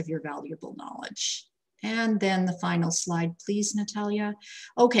rest of your valuable knowledge. And then the final slide, please, Natalia.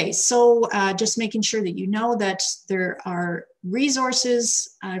 Okay, so just making sure that you know that there are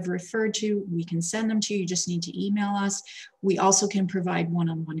resources I've referred to. We can send them to you. You just need to email us. We also can provide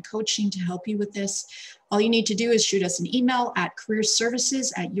one-on-one coaching to help you with this. All you need to do is shoot us an email at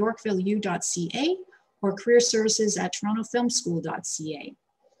careerservices@yorkvilleu.ca or careerservices@torontofilmschool.ca.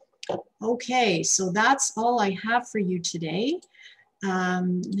 Okay, so that's all I have for you today.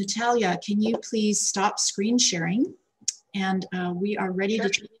 Natalia, can you please stop screen sharing? And we are ready to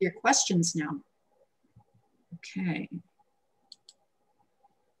take your questions now. Okay.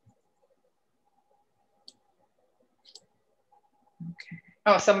 Okay.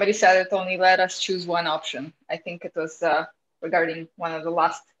 Oh, somebody said it only let us choose one option. I think it was regarding one of the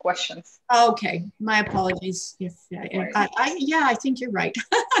last questions. Okay, my apologies. I think you're right.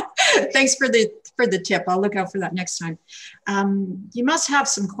 Thanks for the tip. I'll look out for that next time. You must have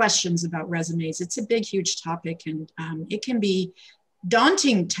some questions about resumes. It's a big, huge topic, and it can be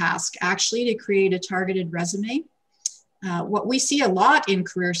daunting task actually to create a targeted resume. What we see a lot in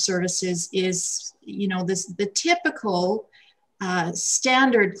career services is, the typical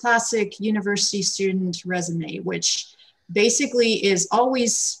standard classic university student resume, which basically is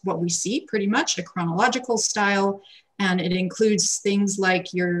always what we see, pretty much a chronological style. And it includes things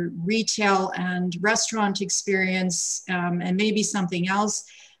like your retail and restaurant experience and maybe something else,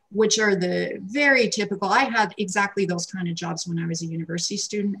 which are the very typical. I had exactly those kind of jobs when I was a university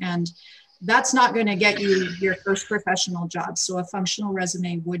student, and that's not going to get you your first professional job. So a functional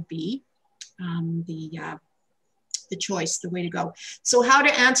resume would be the choice, the way to go. So how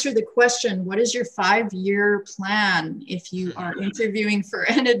to answer the question, what is your 5-year plan if you are interviewing for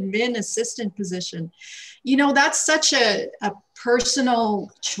an admin assistant position? That's such a personal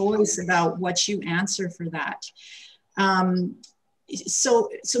choice about what you answer for that. So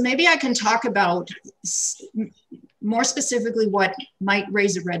maybe I can talk about more specifically what might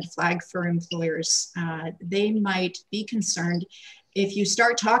raise a red flag for employers. They might be concerned if you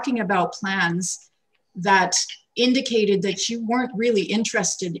start talking about plans that indicated that you weren't really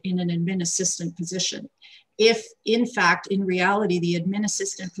interested in an admin assistant position. If in fact, in reality, the admin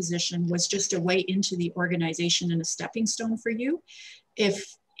assistant position was just a way into the organization and a stepping stone for you,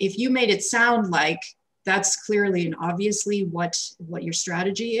 if you made it sound like that's clearly and obviously what your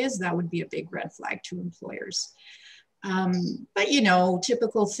strategy is, that would be a big red flag to employers. But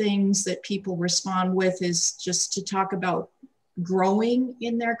typical things that people respond with is just to talk about growing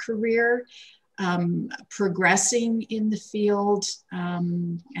in their career. progressing in the field,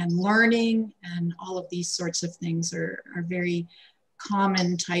 and learning, and all of these sorts of things are very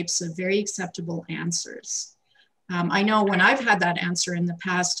common types of very acceptable answers. I know when I've had that answer in the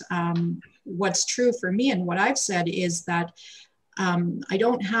past, what's true for me and what I've said is that I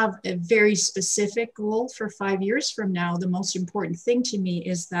don't have a very specific goal for 5 years from now. The most important thing to me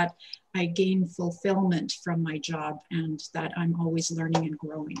is that I gain fulfillment from my job and that I'm always learning and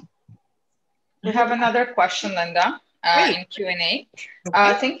growing. We have another question, Linda, in Q&A.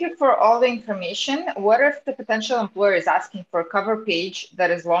 Okay. Thank you for all the information. What if the potential employer is asking for a cover page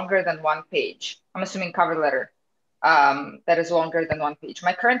that is longer than 1 page? I'm assuming cover letter that is longer than 1 page.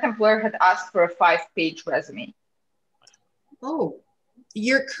 My current employer had asked for a 5-page resume. Oh,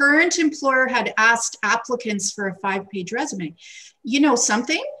 your current employer had asked applicants for a 5-page resume. You know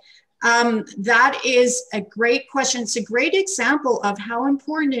something? That is a great question. It's a great example of how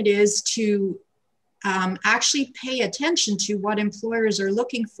important it is to actually pay attention to what employers are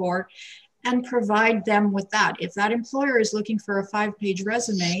looking for and provide them with that. If that employer is looking for a 5-page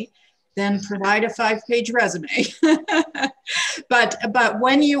resume, then provide a 5-page resume. But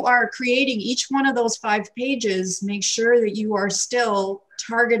when you are creating each one of those 5 pages, make sure that you are still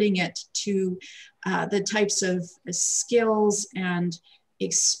targeting it to the types of skills and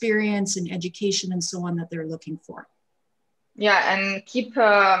experience and education and so on that they're looking for. Yeah, and keep keep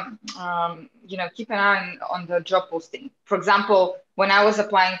an eye on the job posting. For example, when I was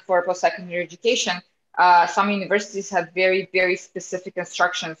applying for post-secondary education, some universities had very, very specific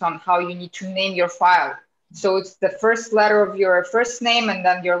instructions on how you need to name your file. So it's the first letter of your first name and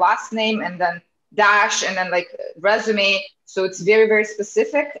then your last name and then dash and then like resume. So it's very, very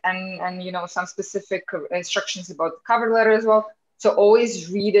specific and you know, some specific instructions about the cover letter as well. So always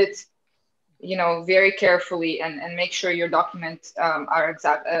read it, you know, very carefully and make sure your documents are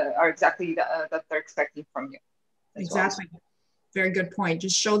exactly that they're expecting from you. Exactly. Well. Very good point.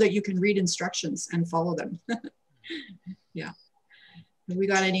 Just show that you can read instructions and follow them. Yeah. Have we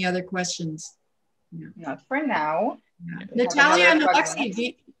got any other questions? Yeah. Not for now. Yeah. Natalia and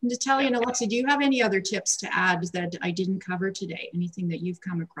Alexi, do you have any other tips to add that I didn't cover today? Anything that you've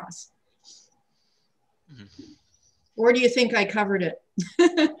come across? Or do you think I covered it?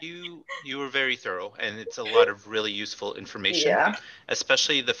 You were very thorough, and it's a lot of really useful information,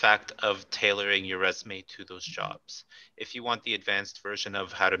 especially the fact of tailoring your resume to those jobs. If you want the advanced version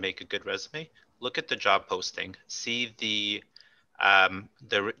of how to make a good resume, look at the job posting, see the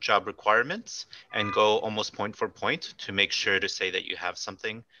job requirements, and go almost point for point to make sure to say that you have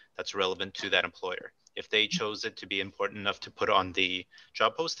something that's relevant to that employer. If they chose it to be important enough to put on the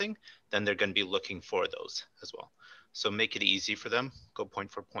job posting, then they're going to be looking for those as well. So make it easy for them, go point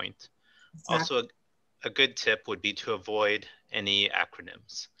for point. Exactly. Also, a good tip would be to avoid any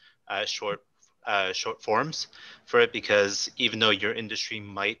acronyms, short forms for it, because even though your industry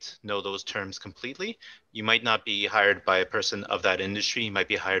might know those terms completely, you might not be hired by a person of that industry. You might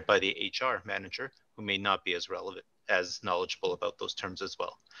be hired by the HR manager who may not be as relevant, as knowledgeable about those terms as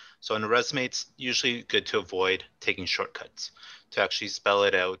well. So in a resume, it's usually good to avoid taking shortcuts, to actually spell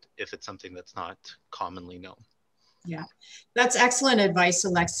it out if it's something that's not commonly known. Yeah, that's excellent advice,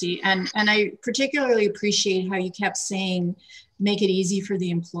 Alexi. And I particularly appreciate how you kept saying, make it easy for the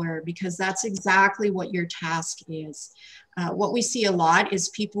employer, because that's exactly what your task is. What we see a lot is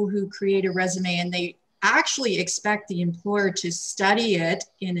people who create a resume and they actually expect the employer to study it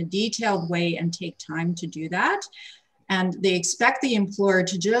in a detailed way and take time to do that. And they expect the employer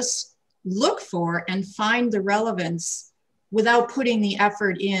to just look for and find the relevance without putting the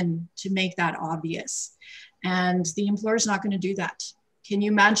effort in to make that obvious. And the employer is not going to do that. Can you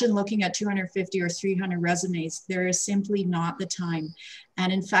imagine looking at 250 or 300 resumes? There is simply not the time.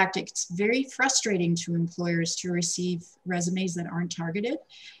 And in fact, it's very frustrating to employers to receive resumes that aren't targeted.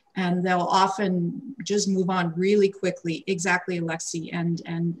 And they'll often just move on really quickly. Exactly, Alexi. And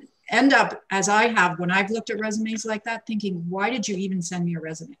end up, as I have, when I've looked at resumes like that, thinking, why did you even send me a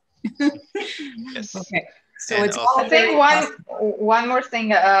resume? Yes. Okay. So and it's all I think one more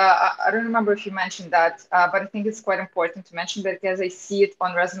thing, I don't remember if you mentioned that, but I think it's quite important to mention that because I see it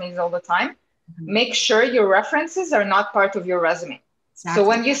on resumes all the time. Make sure your references are not part of your resume. Exactly. So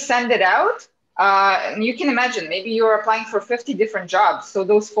when you send it out, you can imagine maybe you're applying for 50 different jobs. So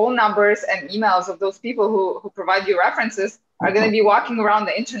those phone numbers and emails of those people who provide you references are going to be walking around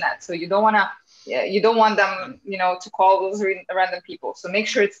the internet. So you don't want them, you know, to call those random people. So make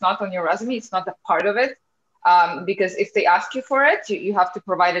sure it's not on your resume. It's not a part of it. Because if they ask you for it, you have to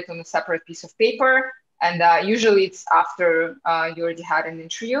provide it on a separate piece of paper. And usually it's after you already had an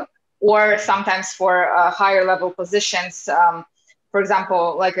interview, or sometimes for higher level positions, for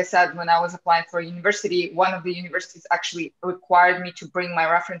example, like I said, when I was applying for a university, one of the universities actually required me to bring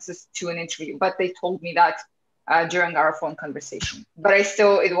my references to an interview, but they told me that during our phone conversation. But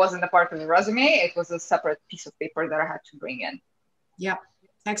it wasn't a part of the resume. It was a separate piece of paper that I had to bring in. Yeah,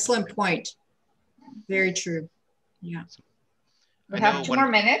 excellent point. Very true. Yeah. We have 2 more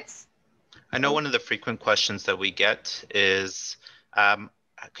minutes. I know one of the frequent questions that we get is,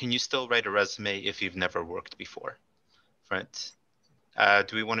 can you still write a resume if you've never worked before? Right.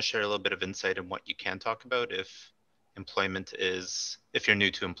 Do we want to share a little bit of insight on what you can talk about if you're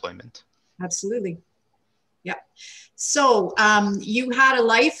new to employment? Absolutely. Yeah. So you had a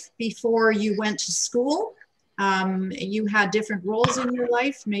life before you went to school. You had different roles in your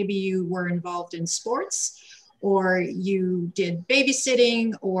life. Maybe you were involved in sports, or you did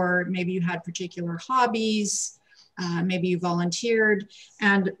babysitting, or maybe you had particular hobbies. Maybe you volunteered.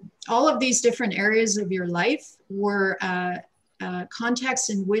 And all of these different areas of your life were contexts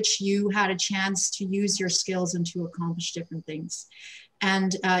in which you had a chance to use your skills and to accomplish different things.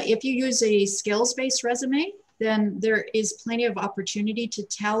 And if you use a skills-based resume, then there is plenty of opportunity to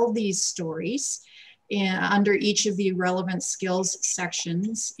tell these stories under each of the relevant skills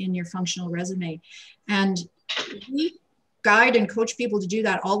sections in your functional resume. And we guide and coach people to do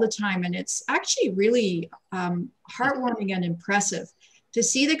that all the time. And it's actually really heartwarming and impressive to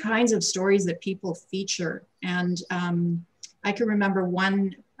see the kinds of stories that people feature. And I can remember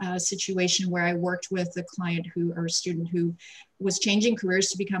one situation where I worked with a client or a student who was changing careers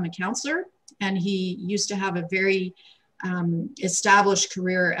to become a counselor. And he used to have a very established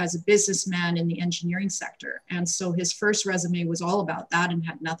career as a businessman in the engineering sector. And so his first resume was all about that and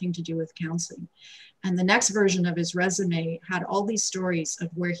had nothing to do with counseling. And the next version of his resume had all these stories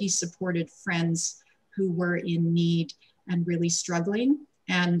of where he supported friends who were in need and really struggling.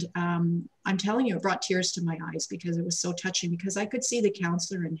 And I'm telling you, it brought tears to my eyes because it was so touching, because I could see the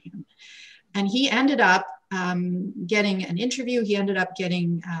counselor in him. And he ended up getting an interview. He ended up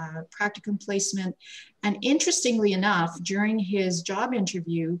getting a practicum placement. And interestingly enough, during his job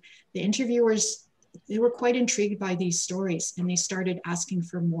interview, the interviewers, they were quite intrigued by these stories, and they started asking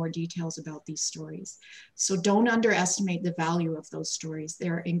for more details about these stories. So don't underestimate the value of those stories.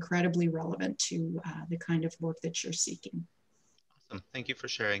 They're incredibly relevant to the kind of work that you're seeking. Awesome. Thank you for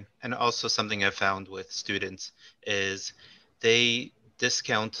sharing. And also something I found with students is they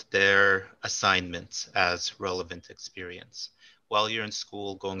discount their assignments as relevant experience. While you're in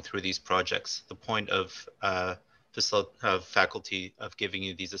school going through these projects, the point of faculty of giving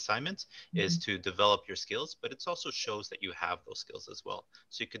you these assignments is to develop your skills, but it also shows that you have those skills as well.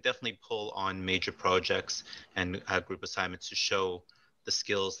 So you could definitely pull on major projects and group assignments to show the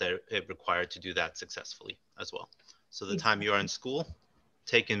skills that are required to do that successfully as well. So the time you are in school,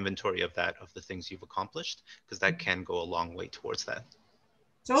 take inventory of that, of the things you've accomplished, because that can go a long way towards that.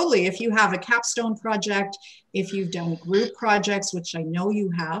 Totally. If you have a capstone project, if you've done group projects, which I know you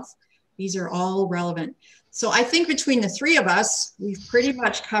have, these are all relevant. So I think between the three of us, we've pretty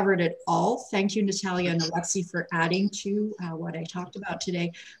much covered it all. Thank you, Natalia and Alexi, for adding to what I talked about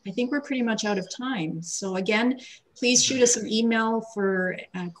today. I think we're pretty much out of time. So again, please shoot us an email for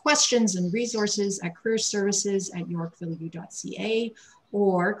questions and resources at careerservices@yorkvilleu.ca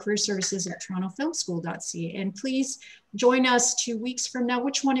or careerservices@torontofilmschool.ca. And please join us 2 weeks from now.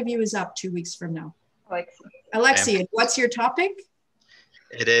 Which one of you is up 2 weeks from now? Alexi. Alexi, what's your topic?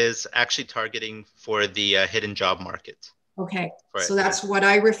 It is actually targeting for the hidden job market. Okay, so that's what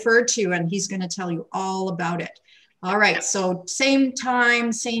I referred to, and he's going to tell you all about it. All right, so same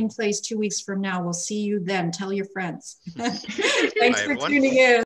time, same place 2 weeks from now. We'll see you then. Tell your friends. Thanks for tuning in.